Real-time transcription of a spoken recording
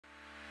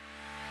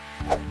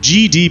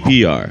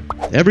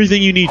GDPR.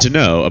 Everything you need to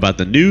know about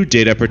the new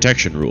data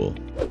protection rule.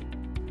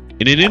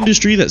 In an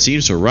industry that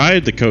seems to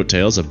ride the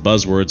coattails of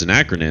buzzwords and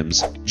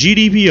acronyms,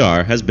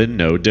 GDPR has been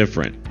no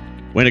different.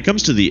 When it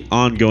comes to the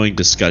ongoing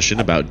discussion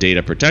about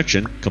data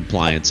protection,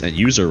 compliance, and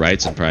user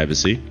rights and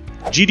privacy,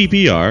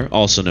 GDPR,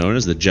 also known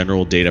as the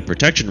General Data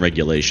Protection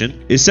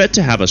Regulation, is set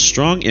to have a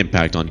strong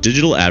impact on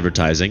digital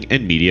advertising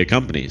and media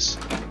companies.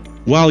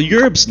 While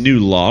Europe's new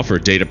law for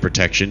data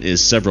protection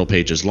is several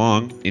pages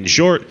long, in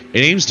short, it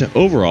aims to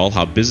overhaul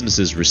how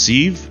businesses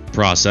receive,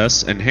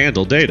 process, and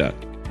handle data.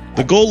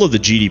 The goal of the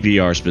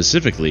GDPR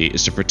specifically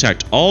is to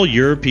protect all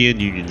European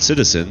Union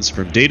citizens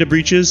from data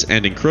breaches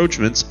and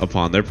encroachments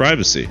upon their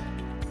privacy.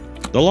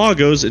 The law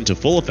goes into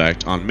full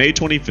effect on May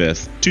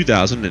 25,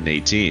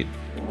 2018.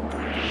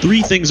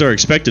 3 things are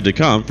expected to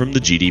come from the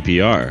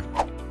GDPR.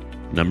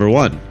 Number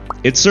 1.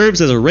 It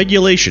serves as a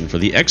regulation for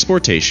the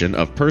exportation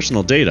of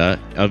personal data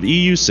of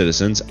EU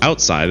citizens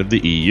outside of the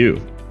EU.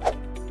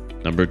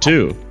 Number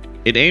 2.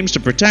 It aims to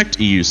protect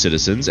EU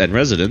citizens and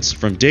residents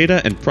from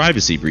data and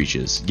privacy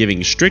breaches,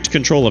 giving strict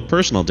control of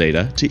personal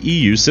data to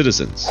EU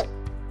citizens.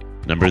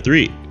 Number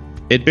 3.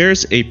 It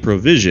bears a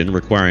provision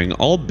requiring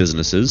all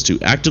businesses to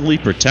actively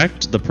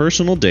protect the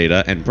personal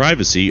data and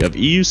privacy of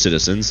EU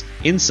citizens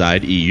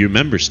inside EU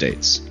member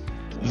states.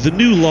 The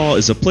new law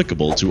is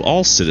applicable to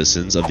all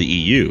citizens of the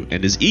EU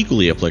and is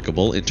equally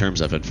applicable in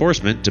terms of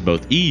enforcement to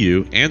both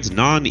EU and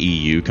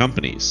non-EU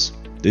companies.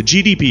 The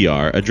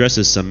GDPR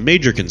addresses some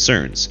major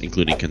concerns,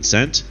 including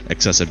consent,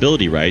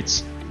 accessibility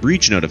rights,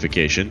 breach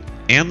notification,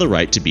 and the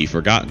right to be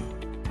forgotten.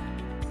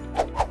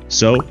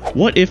 So,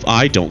 what if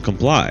I don't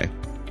comply?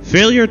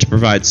 Failure to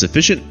provide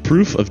sufficient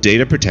proof of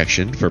data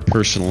protection for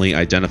personally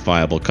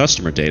identifiable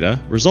customer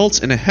data results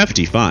in a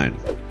hefty fine.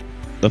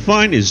 The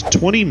fine is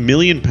 £20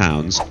 million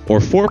or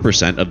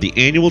 4% of the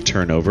annual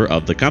turnover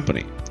of the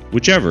company,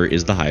 whichever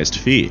is the highest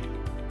fee.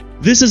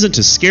 This isn't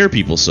to scare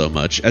people so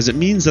much as it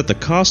means that the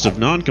cost of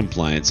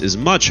non-compliance is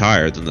much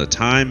higher than the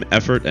time,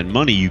 effort, and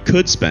money you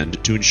could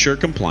spend to ensure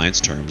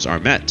compliance terms are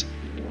met.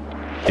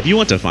 If you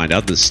want to find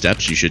out the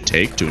steps you should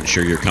take to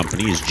ensure your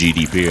company is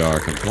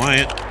GDPR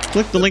compliant,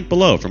 click the link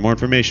below for more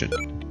information.